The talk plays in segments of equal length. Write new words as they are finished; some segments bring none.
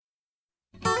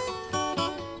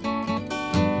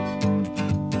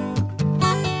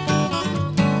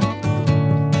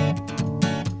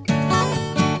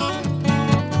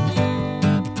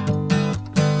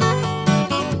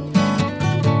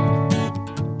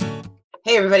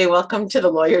Hey everybody, welcome to The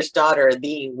Lawyer's Daughter,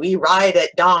 the We Ride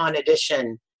at Dawn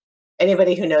edition.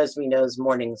 Anybody who knows me knows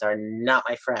mornings are not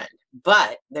my friend,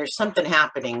 but there's something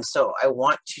happening, so I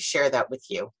want to share that with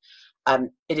you.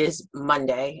 It is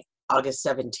Monday, August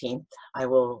 17th. I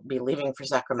will be leaving for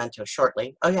Sacramento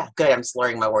shortly. Oh yeah, good, I'm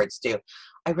slurring my words too.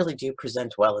 I really do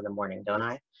present well in the morning, don't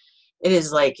I? It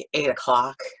is like 8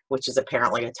 o'clock, which is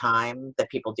apparently a time that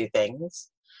people do things.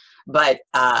 But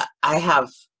I have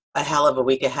a hell of a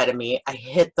week ahead of me. I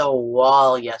hit the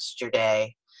wall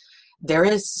yesterday. There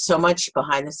is so much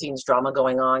behind the scenes drama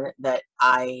going on that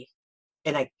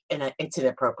it's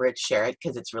inappropriate to share it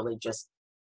because it's really just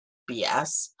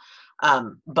BS.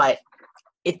 But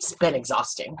it's been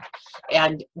exhausting.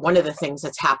 And one of the things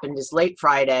that's happened is late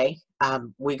Friday,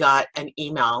 we got an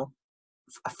email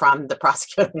from the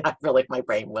prosecutor. I feel like my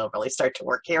brain will really start to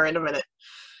work here in a minute.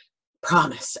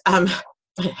 Promise. I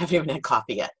haven't even had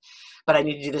coffee yet, but I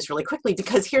need to do this really quickly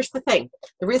because here's the thing.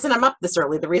 The reason I'm up this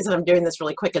early, the reason I'm doing this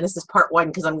really quick, and this is part one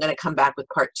because I'm going to come back with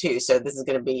part two. So this is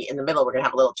going to be in the middle. We're going to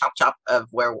have a little chop of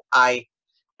where I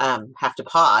have to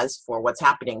pause for what's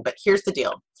happening. But here's the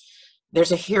deal.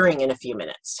 There's a hearing in a few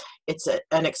minutes. It's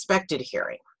an expected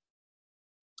hearing.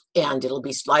 And it'll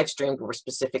be live streamed. We're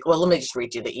specific. Well, let me just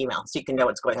read you the email so you can know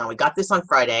what's going on. We got this on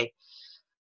Friday.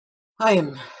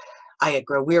 I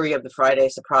grow weary of the Friday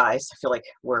surprise. I feel like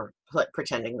we're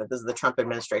pretending that this is the Trump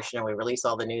administration and we release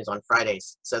all the news on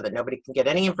Fridays so that nobody can get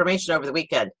any information over the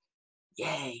weekend.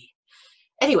 Yay.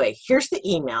 Anyway, here's the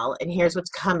email and here's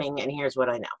what's coming and here's what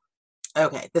I know.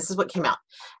 Okay, this is what came out.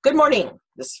 Good morning.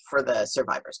 This is for the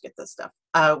survivors, get this stuff.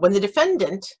 When the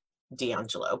defendant,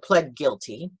 DeAngelo, pled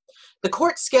guilty, the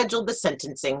court scheduled the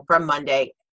sentencing for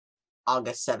Monday,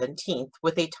 August 17th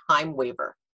with a time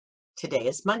waiver. Today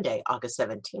is Monday, August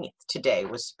 17th. Today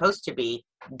was supposed to be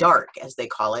dark, as they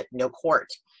call it, no court.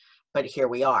 But here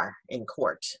we are in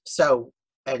court. So,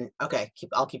 okay,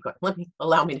 I'll keep going.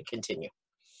 Allow me to continue.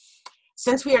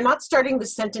 Since we are not starting the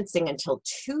sentencing until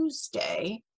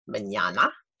Tuesday,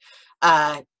 mañana,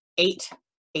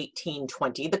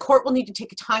 8/18/20, the court will need to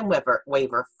take a time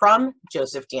waiver from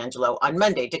Joseph DeAngelo on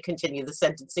Monday to continue the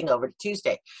sentencing over to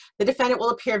Tuesday. The defendant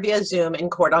will appear via Zoom in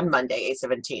court on Monday,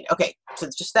 8/17. Okay, so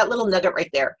it's just that little nugget right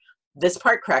there. This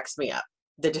part cracks me up.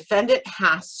 The defendant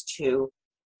has to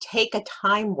take a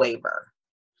time waiver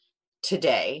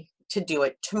today to do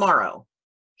it tomorrow.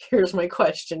 Here's my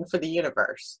question for the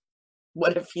universe.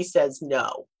 What if he says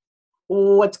no?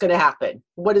 What's going to happen?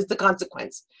 What is the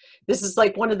consequence? This is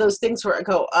like one of those things where I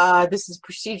go, this is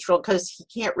procedural because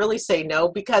he can't really say no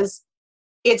because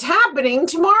it's happening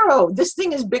tomorrow. This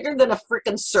thing is bigger than a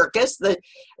freaking circus.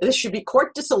 This should be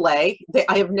court de soleil.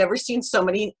 I have never seen so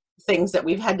many things that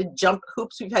we've had to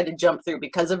hoops we've had to jump through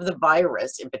because of the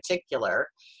virus in particular.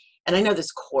 And I know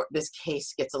this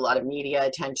case gets a lot of media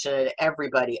attention.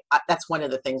 Everybody, that's one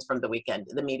of the things from the weekend,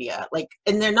 the media,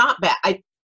 and they're not bad.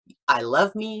 I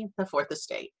love me, the fourth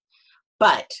estate,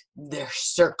 but they're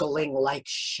circling like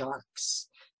sharks.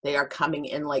 They are coming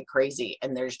in like crazy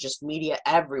and there's just media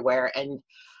everywhere. And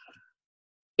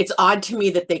it's odd to me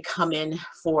that they come in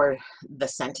for the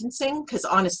sentencing because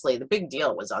honestly, the big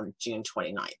deal was on June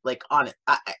 29th.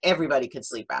 Everybody could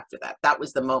sleep after that. That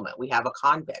was the moment. We have a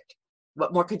convict.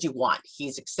 What more could you want?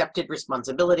 He's accepted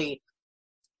responsibility.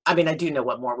 I mean, I do know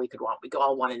what more we could want. We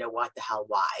all want to know what the hell,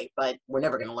 why, but we're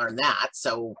never going to learn that.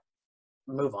 So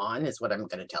move on is what I'm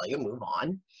going to tell you. Move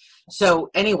on.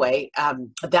 So anyway,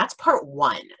 that's part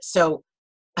one. So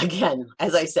again,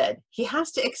 as I said, he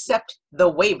has to accept the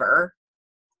waiver.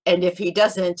 And if he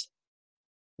doesn't,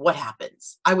 what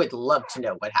happens? I would love to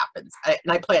know what happens. And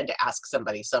I plan to ask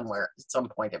somebody somewhere at some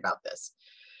point about this.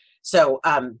 So,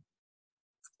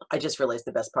 I just realized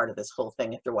the best part of this whole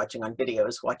thing, if you're watching on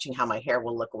videos, watching how my hair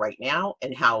will look right now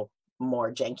and how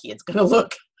more janky it's going to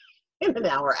look in an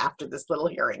hour after this little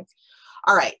hearing.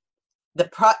 All right.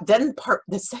 The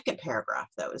second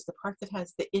paragraph, though, is the part that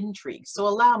has the intrigue. So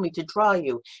allow me to draw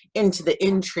you into the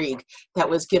intrigue that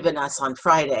was given us on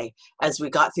Friday as we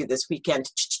got through this weekend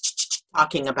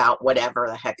talking about whatever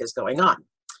the heck is going on.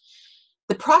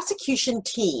 The prosecution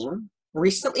team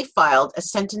recently filed a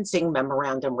sentencing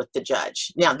memorandum with the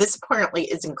judge. Now, this apparently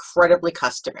is incredibly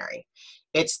customary.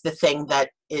 It's the thing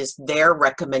that is their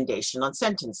recommendation on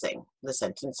sentencing, the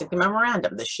sentencing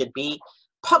memorandum. This should be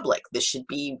public. This should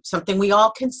be something we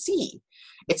all can see.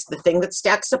 It's the thing that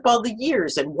stacks up all the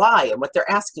years and why and what they're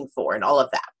asking for and all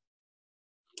of that.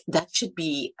 That should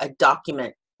be a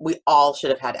document we all should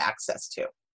have had access to.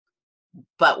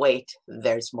 But wait,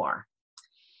 there's more.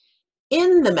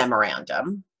 In the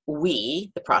memorandum,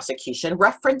 we, the prosecution,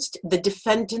 referenced the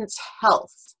defendant's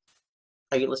health.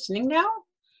 Are you listening now?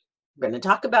 We're going to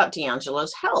talk about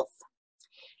DeAngelo's health.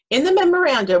 In the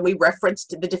memorandum, we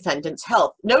referenced the defendant's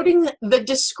health, noting the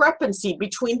discrepancy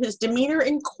between his demeanor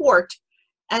in court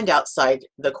and outside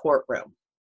the courtroom.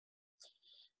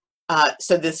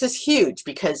 So this is huge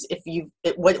because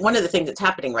one of the things that's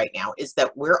happening right now is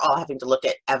that we're all having to look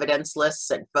at evidence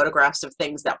lists and photographs of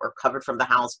things that were covered from the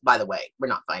house. By the way, we're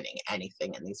not finding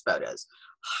anything in these photos.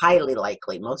 Highly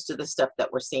likely, most of the stuff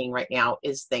that we're seeing right now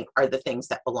are the things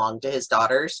that belong to his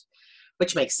daughters,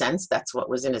 which makes sense. That's what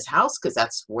was in his house because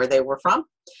that's where they were from.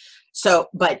 So,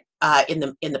 but in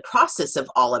the process of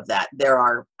all of that, there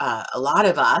are a lot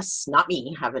of us, not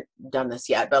me, haven't done this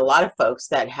yet, but a lot of folks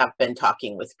that have been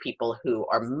talking with people who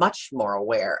are much more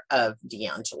aware of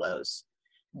DeAngelo's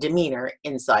demeanor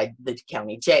inside the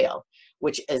county jail,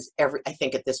 which is I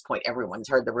think at this point, everyone's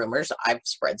heard the rumors. I've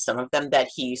spread some of them that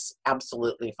he's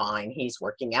absolutely fine. He's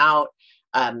working out.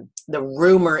 The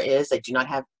rumor is, I do not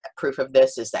have proof of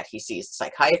this, is that he sees a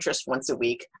psychiatrist once a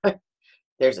week.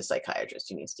 There's a psychiatrist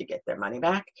who needs to get their money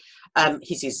back.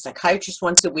 He sees a psychiatrist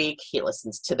once a week. He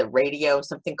listens to the radio,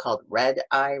 something called Red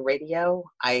Eye Radio.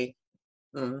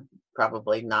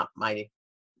 Probably not my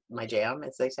jam,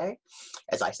 as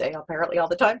I say apparently all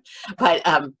the time. But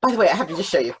by the way, I have to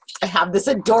just show you. I have this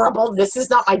adorable, this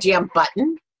is not my jam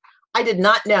button. I did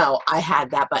not know I had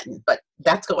that button, but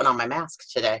that's going on my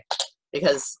mask today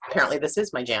because apparently this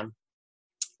is my jam.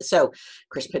 So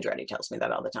Chris Pedretti tells me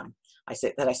that all the time. I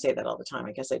say that all the time.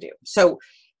 I guess I do. So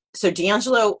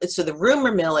DeAngelo, so the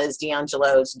rumor mill is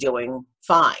DeAngelo's doing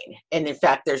fine. And in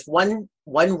fact, there's one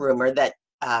rumor that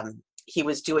he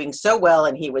was doing so well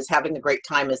and he was having a great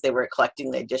time as they were collecting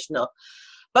the additional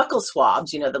buccal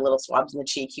swabs, you know, the little swabs in the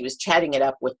cheek. He was chatting it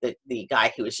up with the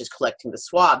guy who was just collecting the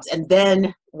swabs. And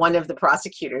then one of the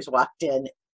prosecutors walked in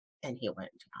and he went,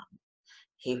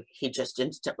 he just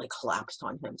instantly collapsed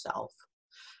on himself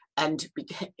and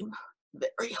became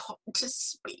very hard to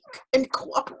speak and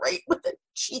cooperate with a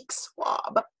cheek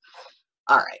swab.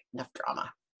 All right, enough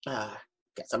drama.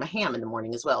 Guess I'm a ham in the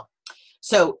morning as well.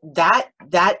 So that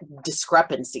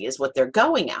discrepancy is what they're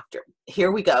going after.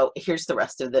 Here we go. Here's the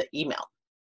rest of the email.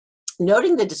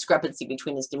 Noting the discrepancy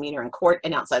between his demeanor in court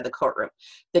and outside the courtroom,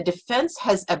 the defense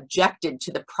has objected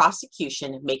to the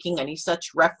prosecution making any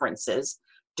such references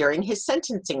during his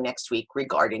sentencing next week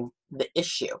regarding the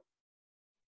issue.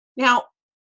 Now,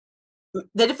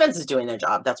 the defense is doing their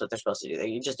job. That's what they're supposed to do.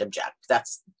 You just object.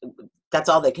 That's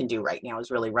all they can do right now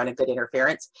is really run a good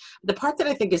interference. The part that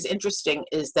I think is interesting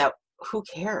is that who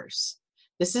cares?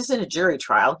 This isn't a jury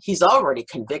trial. He's already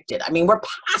convicted. I mean, we're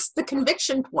past the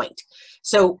conviction point.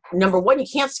 So number one, you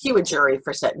can't skew a jury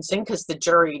for sentencing because the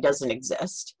jury doesn't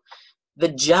exist. The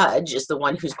judge is the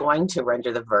one who's going to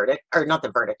render the verdict, or not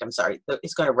the verdict, I'm sorry,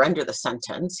 is going to render the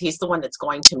sentence. He's the one that's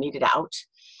going to mete it out.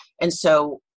 And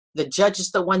so the judge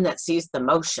is the one that sees the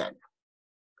motion.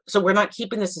 So we're not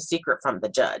keeping this a secret from the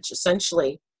judge.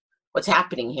 Essentially, what's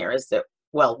happening here is that,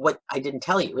 well, what I didn't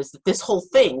tell you is that this whole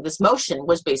thing, this motion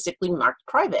was basically marked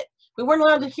private. We weren't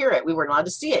allowed to hear it. We weren't allowed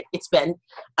to see it.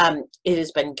 It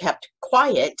has been kept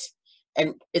quiet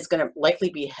and it's going to likely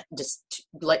be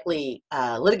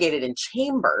litigated in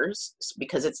chambers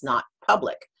because it's not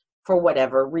public for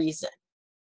whatever reason.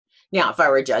 Now, if I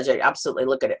were a judge, I'd absolutely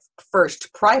look at it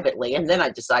first privately, and then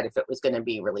I'd decide if it was going to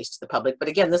be released to the public. But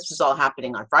again, this was all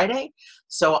happening on Friday,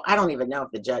 so I don't even know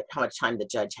if how much time the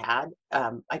judge had.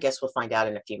 I guess we'll find out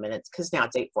in a few minutes because now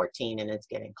it's 8:14 and it's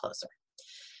getting closer.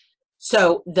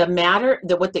 So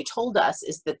what they told us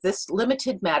is that this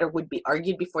limited matter would be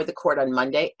argued before the court on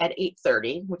Monday at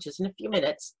 8:30, which is in a few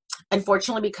minutes.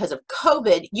 Unfortunately, because of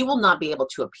COVID, you will not be able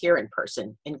to appear in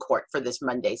person in court for this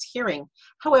Monday's hearing.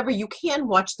 However, you can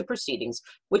watch the proceedings,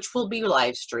 which will be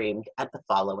live streamed at the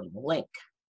following link.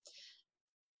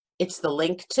 It's the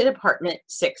link to Department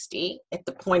 60. At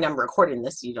the point I'm recording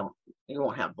this, you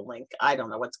won't have the link. I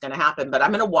don't know what's going to happen, but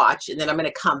I'm going to watch and then I'm going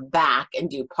to come back and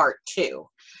do part 2.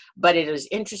 But it is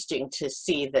interesting to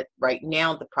see that right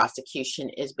now the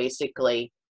prosecution is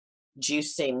basically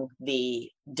juicing the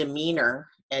demeanor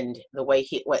and the way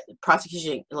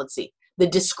the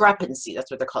discrepancy, that's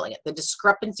what they're calling it, the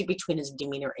discrepancy between his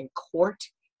demeanor in court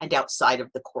and outside of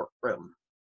the courtroom.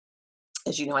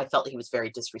 As you know, I felt he was very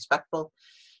disrespectful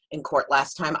in court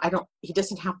last time. He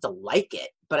doesn't have to like it,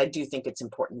 but I do think it's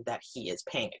important that he is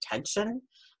paying attention.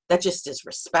 That just is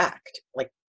respect.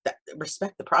 Like,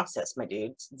 respect the process, my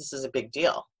dudes. This is a big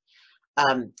deal.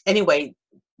 Anyway,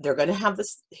 they're going to have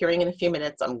this hearing in a few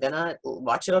minutes. I'm going to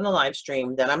watch it on the live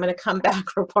stream. Then I'm going to come back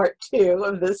for part 2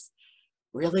 of this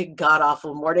really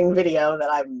god-awful morning video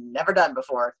that I've never done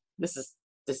before. This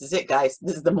this is it, guys.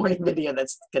 This is the morning video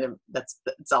that's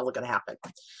all gonna happen.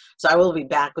 So I will be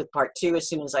back with part 2 as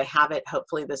soon as I have it.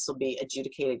 Hopefully this will be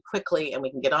adjudicated quickly and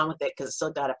we can get on with it, because I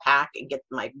still got to pack and get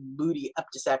my booty up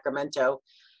to Sacramento,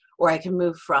 or I can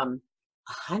move from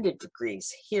 100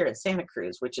 degrees here in Santa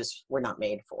Cruz, which is we're not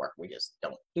made for. We just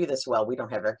don't do this well. We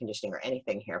don't have air conditioning or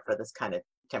anything here for this kind of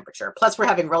temperature. Plus we're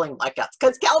having rolling blackouts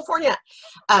because California.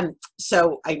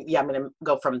 So I'm going to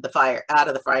go from the fire, out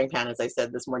of the frying pan, as I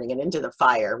said this morning, and into the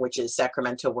fire, which is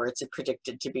Sacramento, where it's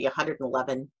predicted to be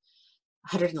 111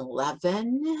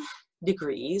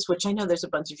 degrees, which I know there's a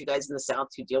bunch of you guys in the South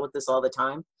who deal with this all the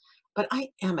time. But I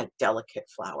am a delicate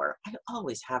flower. I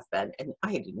always have been, and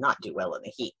I do not do well in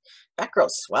the heat. Fat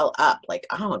girls swell up, like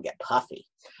I don't get puffy.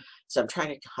 So I'm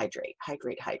trying to hydrate.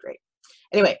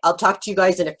 Anyway, I'll talk to you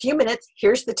guys in a few minutes.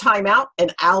 Here's the timeout,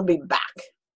 and I'll be back.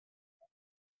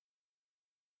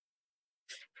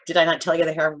 Did I not tell you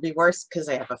the hair would be worse? Because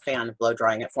I have a fan blow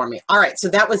drying it for me. All right, so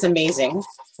that was amazing.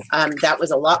 That was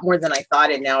a lot more than I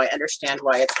thought, and now I understand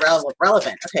why it's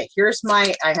relevant. Okay, here's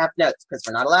I have notes, because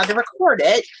we're not allowed to record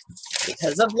it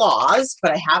because of laws,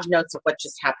 but I have notes of what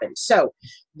just happened. So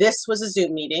this was a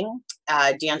Zoom meeting.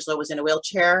 DeAngelo was in a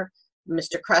wheelchair,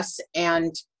 Mr. Kress,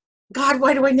 and God,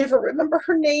 why do I never remember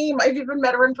her name? I've even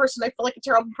met her in person. I feel like a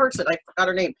terrible person. I forgot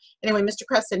her name. Anyway, Mr.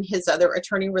 Kress and his other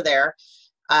attorney were there.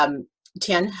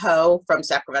 Tian Ho from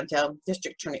Sacramento,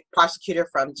 district attorney, prosecutor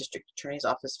from district attorney's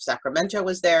office of Sacramento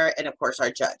was there, and of course our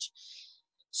judge.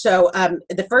 So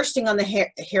the first thing on the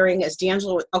hearing is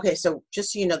DeAngelo. Okay, so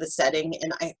just so you know the setting,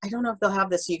 and I don't know if they'll have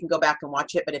this so you can go back and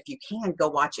watch it, but if you can, go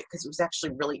watch it, because it was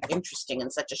actually really interesting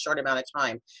in such a short amount of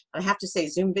time. And I have to say,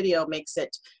 Zoom video makes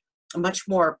it much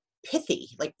more pithy,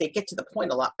 like they get to the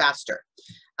point a lot faster.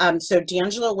 So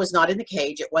DeAngelo was not in the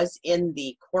cage. It was in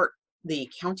the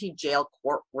county jail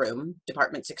courtroom,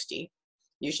 Department 60.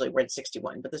 Usually we're in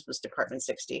 61, but this was Department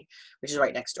 60, which is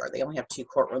right next door. They only have 2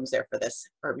 courtrooms there for this,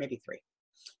 or maybe 3.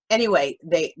 Anyway,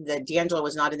 the DeAngelo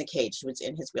was not in the cage. He was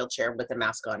in his wheelchair with a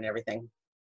mask on and everything.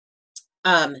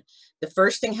 The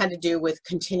first thing had to do with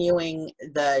continuing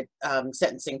the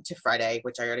sentencing to Friday,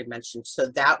 which I already mentioned. So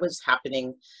that was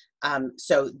happening.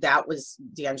 So that was,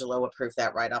 DeAngelo approved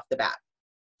that right off the bat.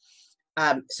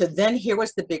 So then here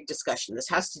was the big discussion. This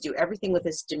has to do everything with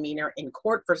his demeanor in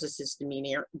court versus his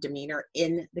demeanor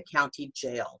in the county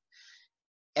jail.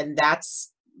 And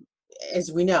that's,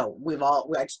 as we know,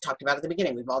 I just talked about at the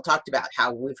beginning, we've all talked about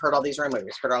how we've heard all these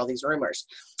rumors.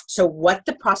 So what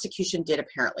the prosecution did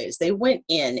apparently is they went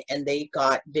in and they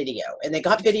got video. And they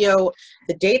got video,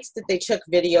 the dates that they took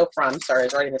video from, sorry, I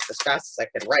was writing this as fast as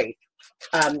I could write.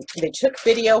 They took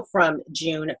video from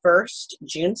June 1st,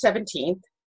 June 17th,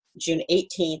 June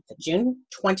 18th, June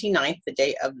 29th, the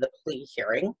day of the plea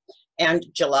hearing, and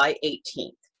July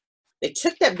 18th. They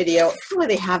took that video.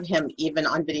 They have him even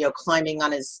on video climbing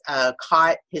on his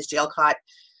cot, his jail cot,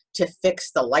 to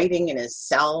fix the lighting in his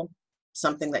cell,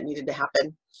 something that needed to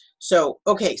happen. So,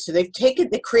 okay, so they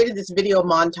created this video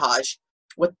montage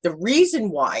with the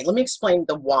reason why. Let me explain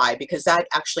the why, because that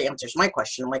actually answers my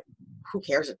question. I'm like, who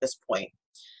cares at this point?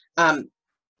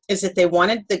 Is that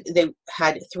they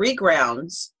had 3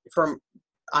 grounds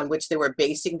on which they were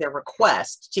basing their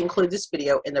request to include this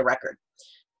video in the record.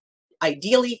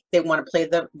 Ideally, they want to play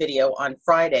the video on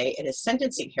Friday at his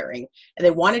sentencing hearing, and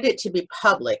they wanted it to be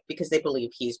public because they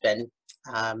believe he's been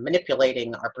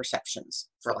manipulating our perceptions,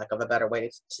 for lack of a better way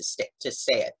to say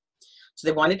it. So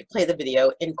they wanted to play the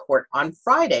video in court on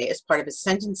Friday as part of his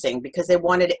sentencing because they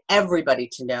wanted everybody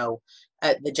to know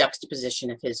the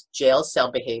juxtaposition of his jail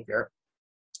cell behavior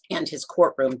and his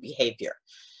courtroom behavior.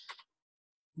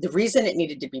 The reason it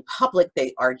needed to be public,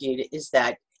 they argued, is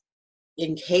that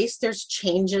in case there's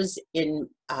changes in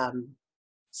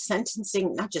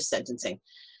sentencing, not just sentencing,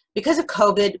 because of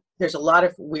COVID, there's a lot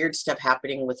of weird stuff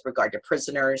happening with regard to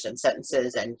prisoners and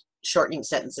sentences and shortening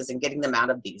sentences and getting them out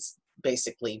of these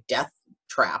basically death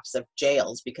traps of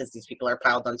jails because these people are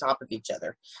piled on top of each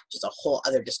other. Just a whole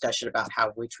other discussion about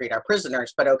how we treat our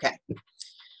prisoners, but okay.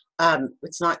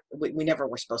 It's not, we never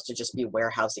were supposed to just be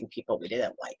warehousing people we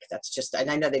didn't like. That's just, and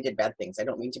I know they did bad things. I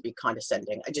don't mean to be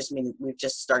condescending. I just mean we've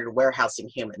just started warehousing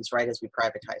humans right as we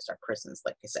privatized our prisons.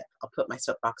 Like I said, I'll put my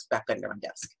soapbox back under my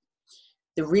desk.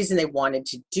 The reason they wanted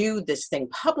to do this thing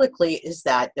publicly is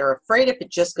that they're afraid if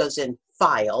it just goes in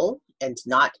file and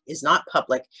is not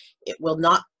public, it will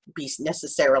not be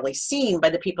necessarily seen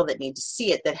by the people that need to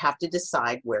see it, that have to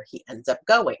decide where he ends up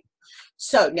going.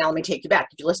 So now let me take you back.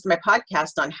 If you listen to my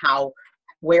podcast on how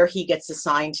where he gets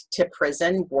assigned to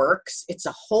prison works. It's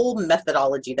a whole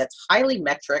methodology that's highly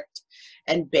metriced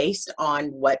and based on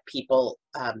what people,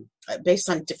 based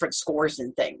on different scores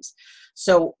and things.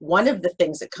 So one of the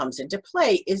things that comes into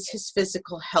play is his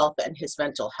physical health and his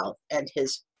mental health and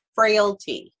his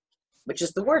frailty, which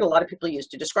is the word a lot of people use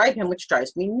to describe him, which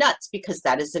drives me nuts because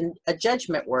that is a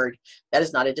judgment word. That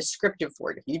is not a descriptive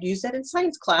word. If you'd use that in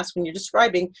science class when you're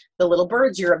describing the little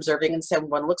birds you're observing and say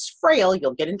one looks frail,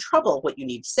 you'll get in trouble. What you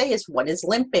need to say is one is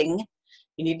limping.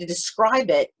 You need to describe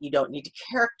it. You don't need to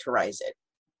characterize it.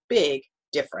 Big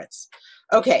difference.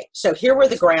 Okay, so here were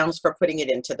the grounds for putting it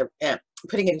into the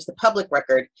public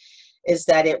record, is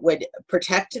that it would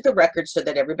protect the record so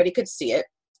that everybody could see it.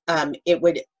 It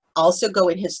would also go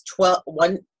in his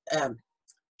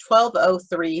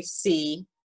 1203C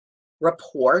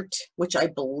report, which I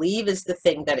believe is the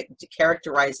thing that it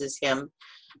characterizes him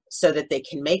so that they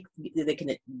can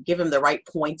give him the right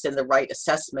points and the right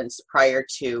assessments prior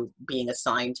to being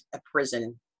assigned a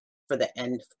prison for the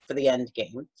end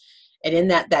game. And in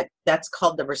that's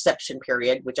called the reception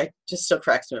period, which I just still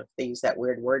cracks me if they use that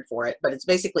weird word for it, but it's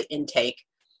basically intake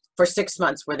for 6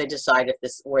 months where they decide if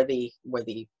where the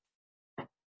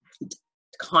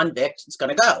convict is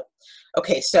going to go.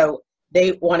 Okay, so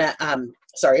they want to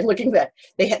sorry, looking at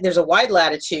there's a wide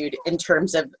latitude in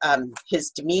terms of his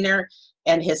demeanor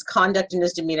and his conduct and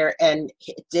his demeanor, and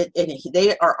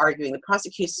they are arguing, the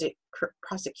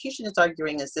prosecution is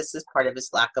arguing is this is part of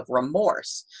his lack of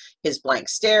remorse, his blank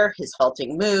stare, his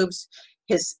halting moves,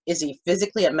 is he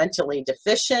physically and mentally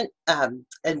deficient,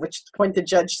 and which point the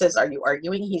judge says, are you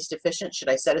arguing he's deficient? Should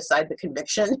I set aside the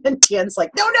conviction? And Tian's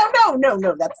like, no,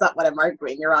 that's not what I'm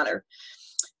arguing, Your Honor.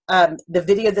 The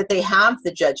video that they have,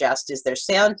 the judge asked, is there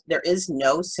sound? There is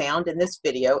no sound in this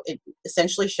video. It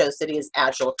essentially shows that he is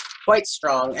agile, quite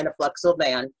strong, and a flexible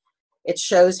man. It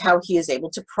shows how he is able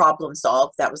to problem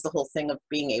solve. That was the whole thing of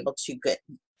being able to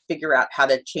figure out how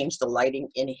to change the lighting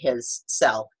in his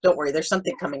cell. Don't worry, there's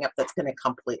something coming up that's going to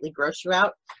completely gross you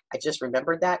out. I just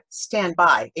remembered that. Stand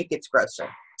by, it gets grosser.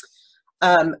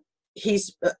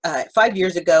 He's 5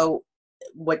 years ago,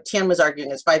 what Tian was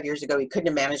arguing is 5 years ago, he couldn't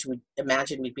imagine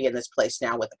we'd be in this place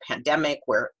now with a pandemic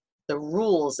where the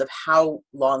rules of how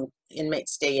long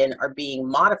inmates stay in are being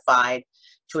modified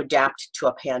to adapt to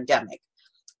a pandemic.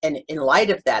 And in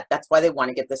light of that, that's why they want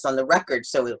to get this on the record.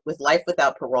 So with life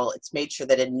without parole, it's made sure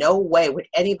that in no way would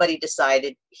anybody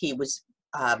decided he was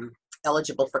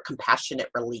eligible for compassionate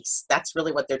release. That's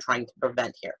really what they're trying to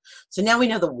prevent here. So now we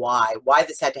know the why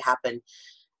this had to happen.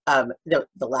 The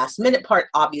last minute part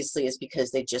obviously is because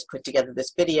they just put together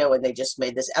this video and they just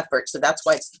made this effort. So that's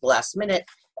why it's the last minute.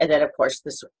 And then of course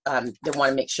this they want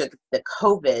to make sure that the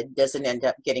COVID doesn't end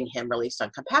up getting him released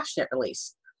on compassionate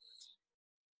release.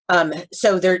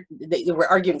 So they were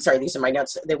arguing, sorry, these are my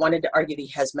notes. They wanted to argue that he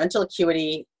has mental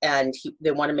acuity, and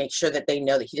they want to make sure that they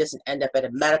know that he doesn't end up at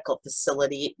a medical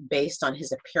facility based on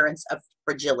his appearance of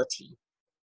fragility.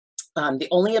 The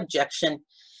only objection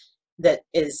that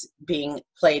is being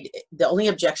played, the only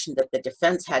objection that the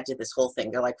defense had to this whole thing,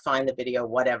 they're like, fine, the video,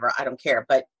 whatever, I don't care,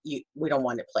 but we don't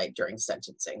want it played during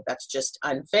sentencing. That's just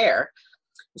unfair.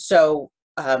 So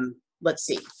let's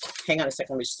see, hang on a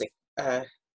second, let me just think.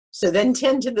 So then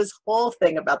tend to this whole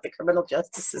thing about the criminal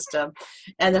justice system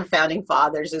and the founding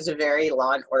fathers is a very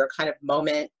law and order kind of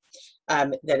moment.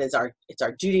 That is it's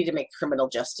our duty to make the criminal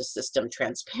justice system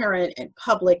transparent and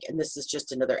public, and this is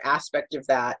just another aspect of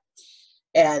that.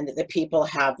 And the people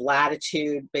have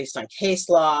latitude based on case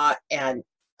law, and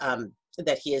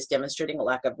that he is demonstrating a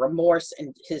lack of remorse,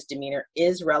 and his demeanor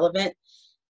is relevant.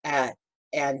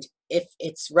 And if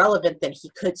it's relevant, then he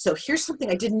could. So here's something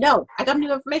I didn't know. I got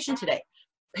new information today.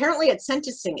 Apparently at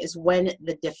sentencing is when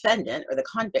the defendant or the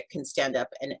convict can stand up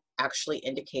and actually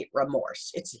indicate remorse.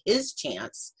 It's his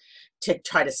chance to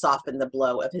try to soften the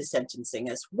blow of his sentencing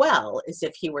as well as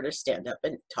if he were to stand up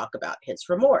and talk about his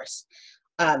remorse.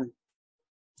 TBD,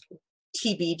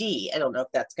 I don't know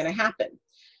if that's going to happen.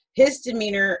 His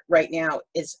demeanor right now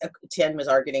is, Tian was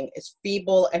arguing, is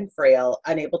feeble and frail,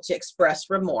 unable to express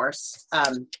remorse,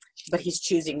 but he's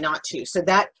choosing not to. So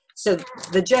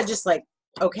the judge is like,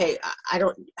 okay,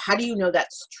 how do you know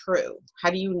that's true? How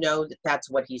do you know that that's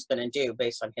what he's going to do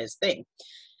based on his thing?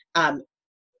 And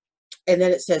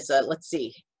then it says, let's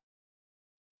see.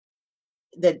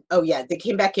 Oh yeah, they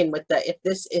came back in with if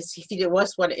he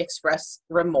was want to express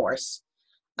remorse,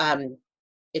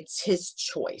 it's his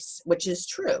choice, which is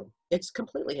true. It's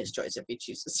completely his choice if he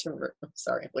chooses to. I'm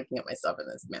sorry, I'm looking at myself in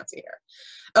this fancy hair.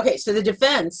 Okay, so the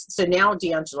defense, so now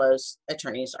DeAngelo's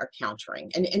attorneys are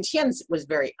countering. And Tien's was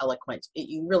very eloquent.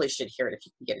 You really should hear it if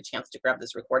you can get a chance to grab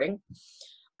this recording.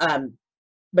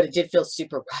 but it did feel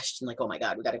super rushed and like, oh my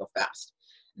God, we got to go fast.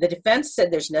 The defense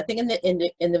said there's nothing in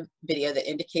the video that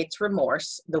indicates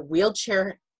remorse. The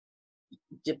wheelchair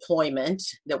deployment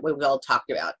that we've all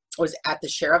talked about was at the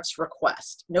sheriff's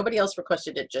request. Nobody else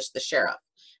requested it, just the sheriff.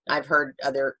 I've heard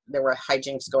there were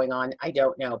hijinks going on. I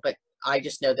don't know, but I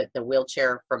just know that the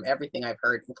wheelchair, from everything I've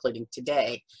heard, including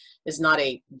today, is not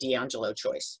a DeAngelo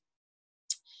choice.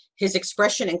 His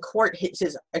expression in court,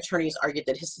 his attorneys argued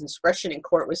that his expression in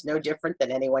court was no different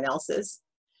than anyone else's.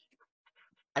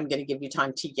 I'm going to give you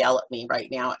time to yell at me right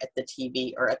now at the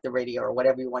TV or at the radio or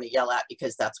whatever you want to yell at,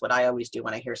 because that's what I always do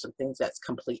when I hear some things that's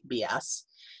complete BS.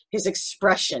 His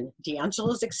expression,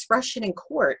 DeAngelo's expression in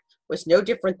court, was no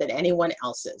different than anyone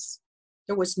else's.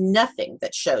 There was nothing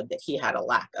that showed that he had a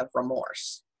lack of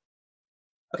remorse.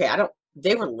 Okay,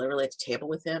 they were literally at the table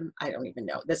with him. I don't even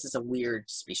know. This is a weird,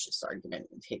 specious argument.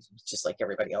 It's just like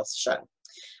everybody else. Shut up.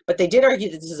 But they did argue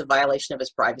that this is a violation of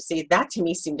his privacy. That to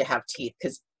me seemed to have teeth,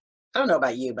 because I don't know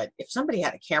about you, but if somebody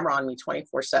had a camera on me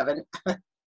 24/7,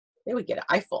 they would get an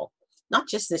eyeful. Not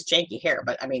just this janky hair,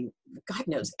 but I mean, God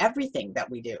knows everything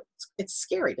that we do. It's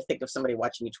scary to think of somebody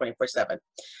watching you 24/7.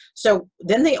 So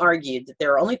then they argued that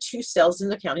there are only 2 cells in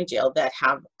the county jail that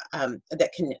have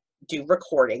that can do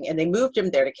recording, and they moved him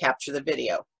there to capture the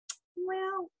video.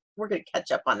 Well, we're going to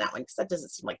catch up on that one, because that doesn't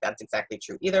seem like that's exactly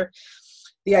true either.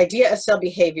 The idea of cell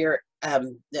behavior,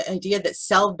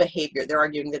 they're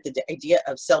arguing that the idea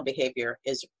of cell behavior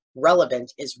is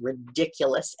relevant, is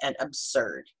ridiculous and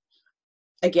absurd.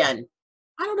 Again,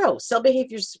 I don't know. Cell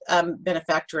behavior's been a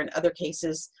factor in other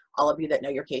cases. All of you that know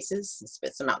your cases,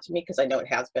 spit some out to me, because I know it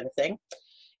has been a thing.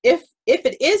 If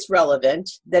it is relevant,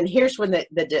 then here's when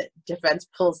the defense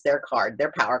pulls their card,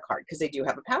 their power card, because they do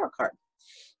have a power card.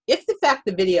 If the fact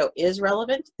the video is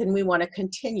relevant, then we want a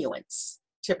continuance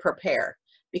to prepare,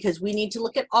 because we need to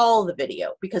look at all the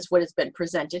video, because what has been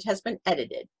presented has been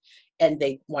edited, and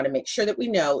they want to make sure that we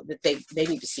know that they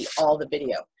need to see all the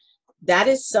video. That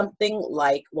is something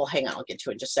like, well, hang on, I'll get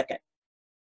to it in just a second.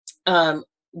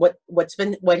 What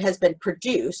has been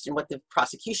produced and what the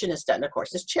prosecution has done, of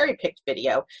course, is cherry-picked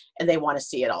video, and they want to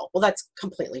see it all. Well, that's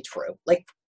completely true. Like,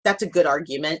 that's a good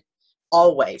argument.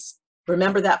 Always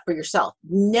remember that for yourself.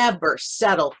 Never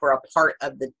settle for a part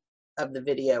of the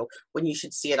video when you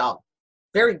should see it all.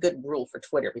 Very good rule for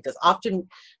Twitter, because often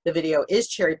the video is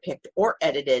cherry-picked or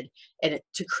edited, and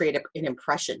to create an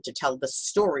impression, to tell the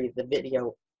story the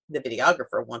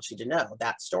videographer wants you to know,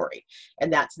 that story.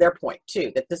 And that's their point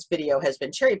too, that this video has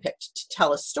been cherry-picked to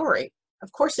tell a story.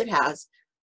 Of course it has,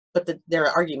 but their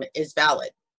argument is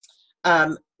valid.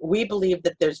 We believe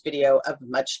that there's video of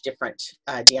much different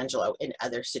DeAngelo in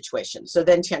other situations. So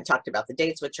then Tian talked about the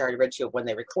dates, which I already read to you when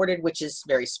they recorded, which is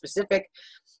very specific.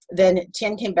 Then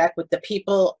Tian came back with the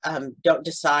people don't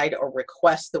decide or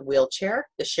request the wheelchair.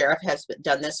 The sheriff has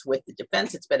done this with the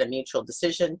defense. It's been a mutual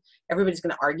decision. Everybody's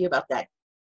going to argue about that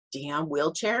damn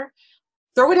wheelchair.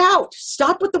 Throw it out.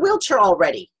 Stop with the wheelchair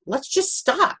already. Let's just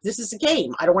stop. This is a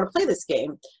game. I don't want to play this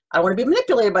game. I don't want to be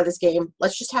manipulated by this game.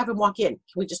 Let's just have him walk in.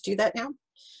 Can we just do that now?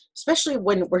 Especially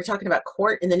when we're talking about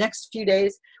court in the next few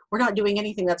days. We're not doing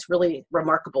anything that's really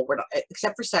remarkable. We're not,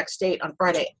 except for Sac State on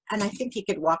Friday. And I think he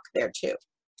could walk there too.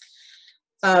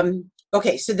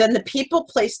 Okay, so then the people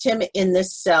placed him in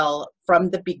this cell from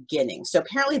the beginning. So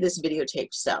apparently this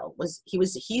videotape cell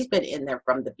he's been in there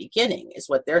from the beginning, is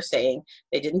what they're saying.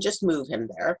 They didn't just move him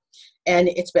there. And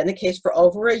it's been the case for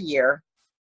over a year.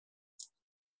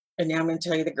 And now I'm going to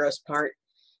tell you the gross part,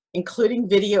 including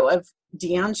video of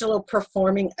DeAngelo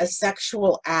performing a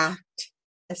sexual act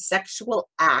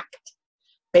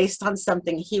based on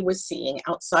something he was seeing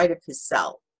outside of his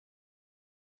cell.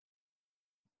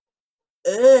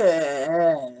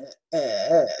 And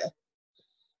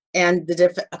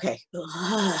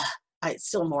it's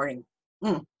still morning.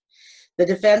 The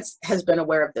defense has been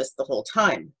aware of this the whole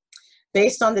time.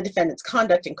 Based on the defendant's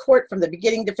conduct in court from the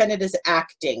beginning, defendant is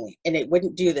acting, and it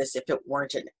wouldn't do this if it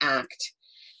weren't an act.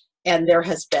 And there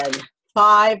has been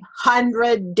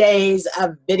 500 days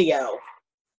of video.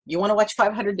 You want to watch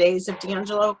 500 days of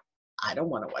DeAngelo? I don't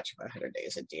want to watch 500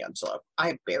 days of DeAngelo.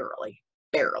 I barely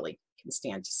can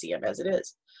stand to see him as it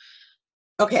is.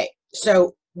 Okay,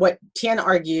 so what Tian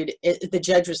argued, the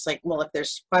judge was like, well, if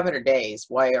there's 500 days,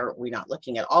 why are we not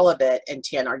looking at all of it? And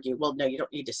Tian argued, well, no, you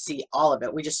don't need to see all of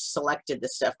it. We just selected the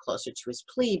stuff closer to his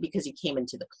plea because he came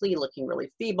into the plea looking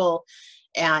really feeble,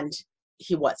 and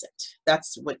he wasn't.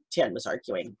 That's what Tian was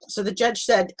arguing. So the judge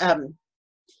said,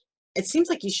 it seems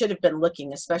like you should have been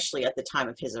looking, especially at the time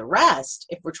of his arrest,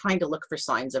 if we're trying to look for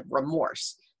signs of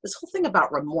remorse. This whole thing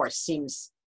about remorse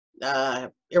seems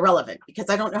irrelevant, because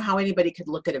I don't know how anybody could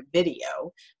look at a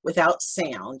video without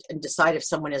sound and decide if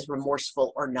someone is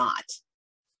remorseful or not.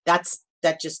 That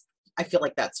just, I feel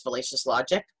like that's fallacious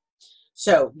logic.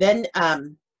 So then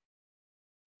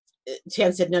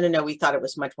Tan said, no, we thought it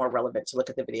was much more relevant to look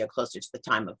at the video closer to the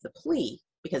time of the plea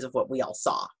because of what we all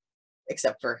saw,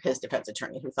 except for his defense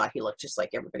attorney, who thought he looked just like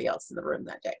everybody else in the room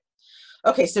that day.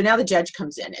 Okay, so now the judge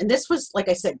comes in, and this was, like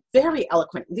I said, very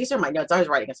eloquent. These are my notes. I was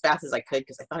writing as fast as I could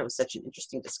because I thought it was such an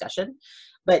interesting discussion.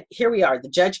 But here we are. The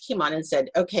judge came on and said,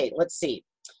 okay, let's see.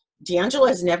 DeAngelo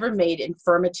has never made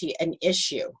infirmity an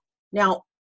issue. Now,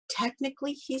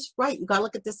 technically, he's right. You got to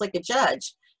look at this like a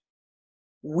judge.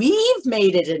 We've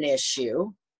made it an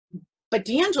issue, but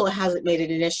DeAngelo hasn't made it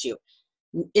an issue.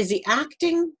 Is he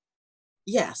acting?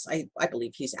 Yes, I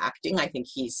believe he's acting. I think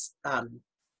he's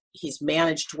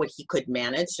managed what he could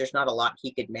manage. There's not a lot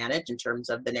he could manage in terms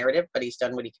of the narrative, but he's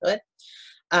done what he could.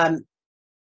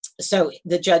 So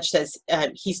the judge says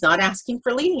he's not asking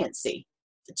for leniency.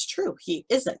 It's true, he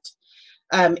isn't.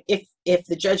 If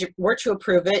the judge were to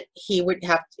approve it, it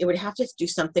would have to do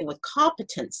something with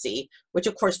competency, which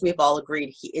of course we've all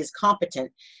agreed he is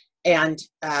competent. And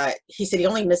he said he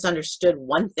only misunderstood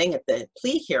one thing at the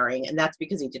plea hearing, and that's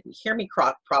because he didn't hear me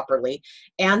properly,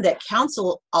 and that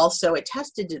counsel also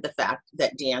attested to the fact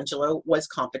that DeAngelo was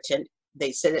competent.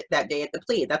 They said it that day at the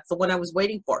plea. That's the one I was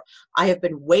waiting for. I have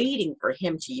been waiting for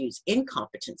him to use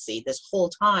incompetency this whole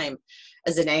time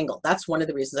as an angle. That's one of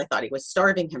the reasons I thought he was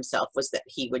starving himself, was that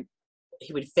he would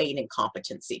feign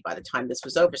incompetency by the time this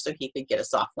was over so he could get a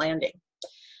soft landing.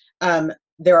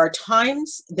 There were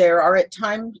times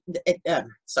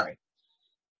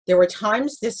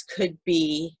this could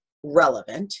be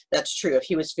relevant. That's true. If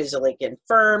he was physically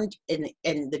infirmed, and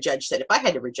the judge said, if I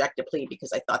had to reject a plea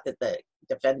because I thought that the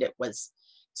defendant was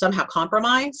somehow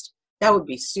compromised, that would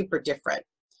be super different.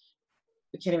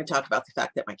 We can't even talk about the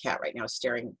fact that my cat right now is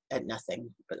staring at nothing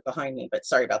behind me, but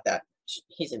sorry about that.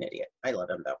 He's an idiot. I love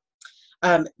him though.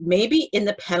 Maybe in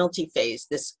the penalty phase,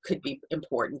 this could be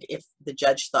important if the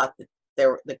judge thought that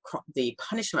the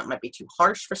punishment might be too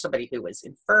harsh for somebody who was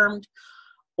infirmed,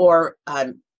 or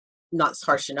not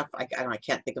harsh enough. I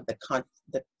can't think of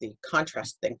the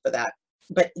contrast thing for that.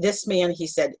 But this man, he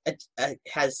said,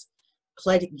 has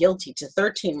pled guilty to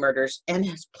 13 murders and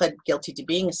has pled guilty to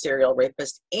being a serial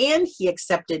rapist, and he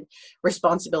accepted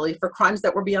responsibility for crimes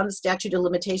that were beyond the statute of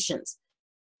limitations,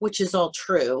 which is all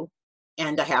true.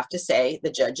 And I have to say,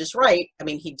 the judge is right. I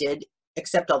mean, he did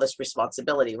accept all this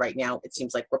responsibility. Right now, it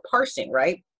seems like we're parsing,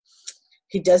 right?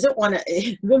 He doesn't want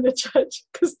to, then the judge,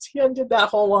 because Tian did that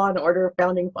whole Law and Order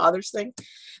Founding Fathers thing,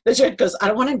 the judge goes, I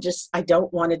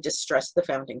don't want to distress the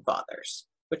Founding Fathers,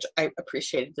 which I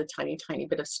appreciated, the tiny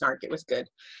bit of snark. It was good.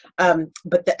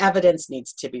 But the evidence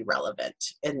needs to be relevant.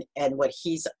 And what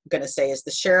he's going to say is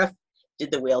the sheriff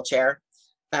did the wheelchair.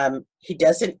 The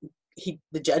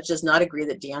judge does not agree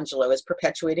that DeAngelo is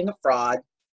perpetuating a fraud.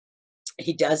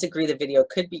 He does agree the video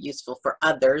could be useful for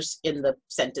others in the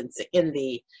sentence, in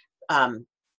the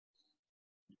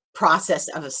process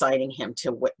of assigning him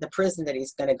to the prison that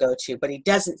he's going to go to, but he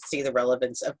doesn't see the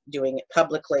relevance of doing it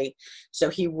publicly. So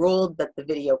he ruled that the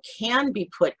video can be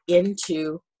put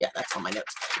into, that's on my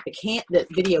notes. The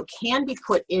video can be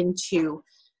put into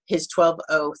his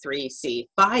 1203C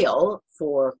file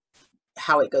for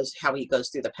how he goes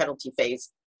through the penalty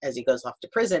phase as he goes off to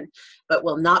prison, but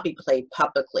will not be played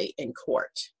publicly in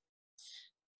court.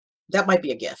 That might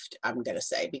be a gift, I'm going to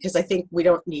say, because I think we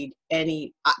don't need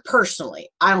any, personally,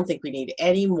 I don't think we need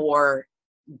any more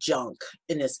junk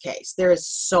in this case. There is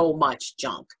so much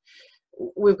junk.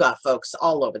 We've got folks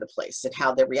all over the place and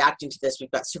how they're reacting to this.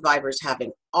 We've got survivors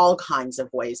having all kinds of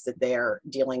ways that they're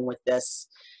dealing with this.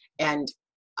 And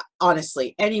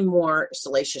honestly, any more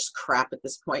salacious crap at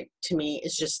this point, to me,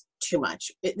 is just too much.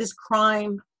 This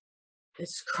crime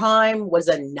was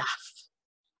enough.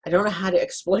 I don't know how to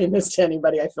explain this to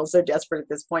anybody. I feel so desperate at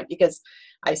this point because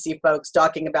I see folks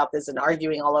talking about this and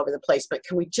arguing all over the place. But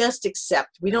can we just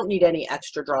accept, we don't need any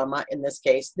extra drama in this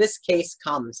case. This case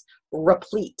comes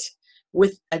replete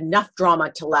with enough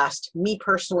drama to last me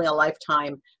personally a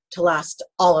lifetime, to last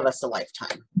all of us a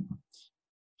lifetime.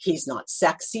 He's not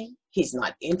sexy. He's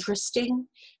not interesting.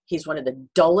 He's one of the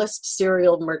dullest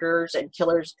serial murderers and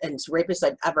killers and rapists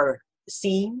I've ever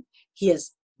seen. He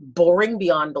is boring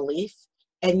beyond belief.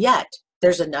 And yet,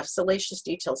 there's enough salacious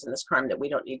details in this crime that we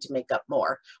don't need to make up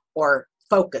more or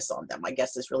focus on them, I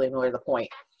guess is really more the point.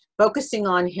 Focusing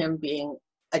on him being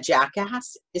a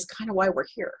jackass is kind of why we're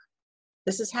here.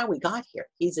 This is how we got here.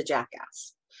 He's a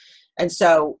jackass. And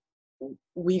so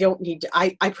we don't need to,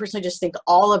 I personally just think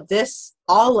all of this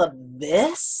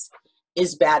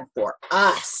is bad for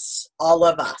us, all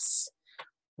of us.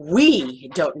 We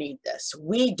don't need this.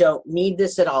 We don't need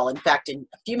this at all. In fact, in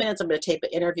a few minutes, I'm going to tape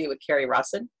an interview with Carrie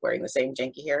Rawson, wearing the same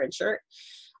janky hair and shirt,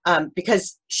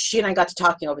 because she and I got to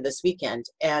talking over this weekend,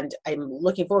 and I'm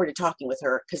looking forward to talking with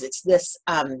her because it's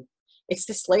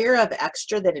this layer of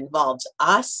extra that involves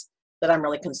us that I'm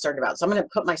really concerned about. So I'm going to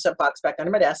put my soapbox back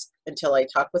under my desk until I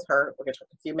talk with her. We're going to talk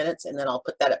a few minutes, and then I'll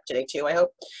put that up today too, I hope.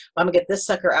 But I'm going to get this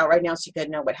sucker out right now so you guys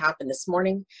know what happened this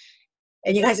morning.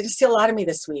 And you guys are going to see a lot of me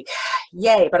this week.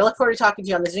 Yay. But I look forward to talking to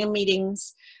you on the Zoom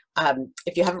meetings.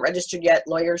 If you haven't registered yet,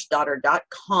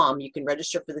 lawyersdaughter.com, you can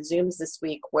register for the Zooms this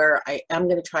week, where I am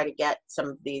going to try to get some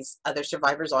of these other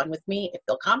survivors on with me if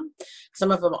they'll come.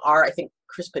 Some of them are, I think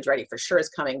Chris Pedretti for sure is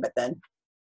coming, but then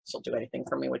she'll do anything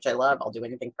for me, which I love. I'll do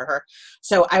anything for her.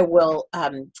 So I will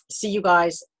see you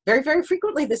guys very, very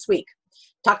frequently this week.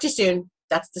 Talk to you soon.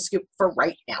 That's the scoop for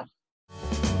right now.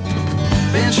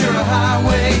 Ventura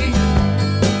Highway.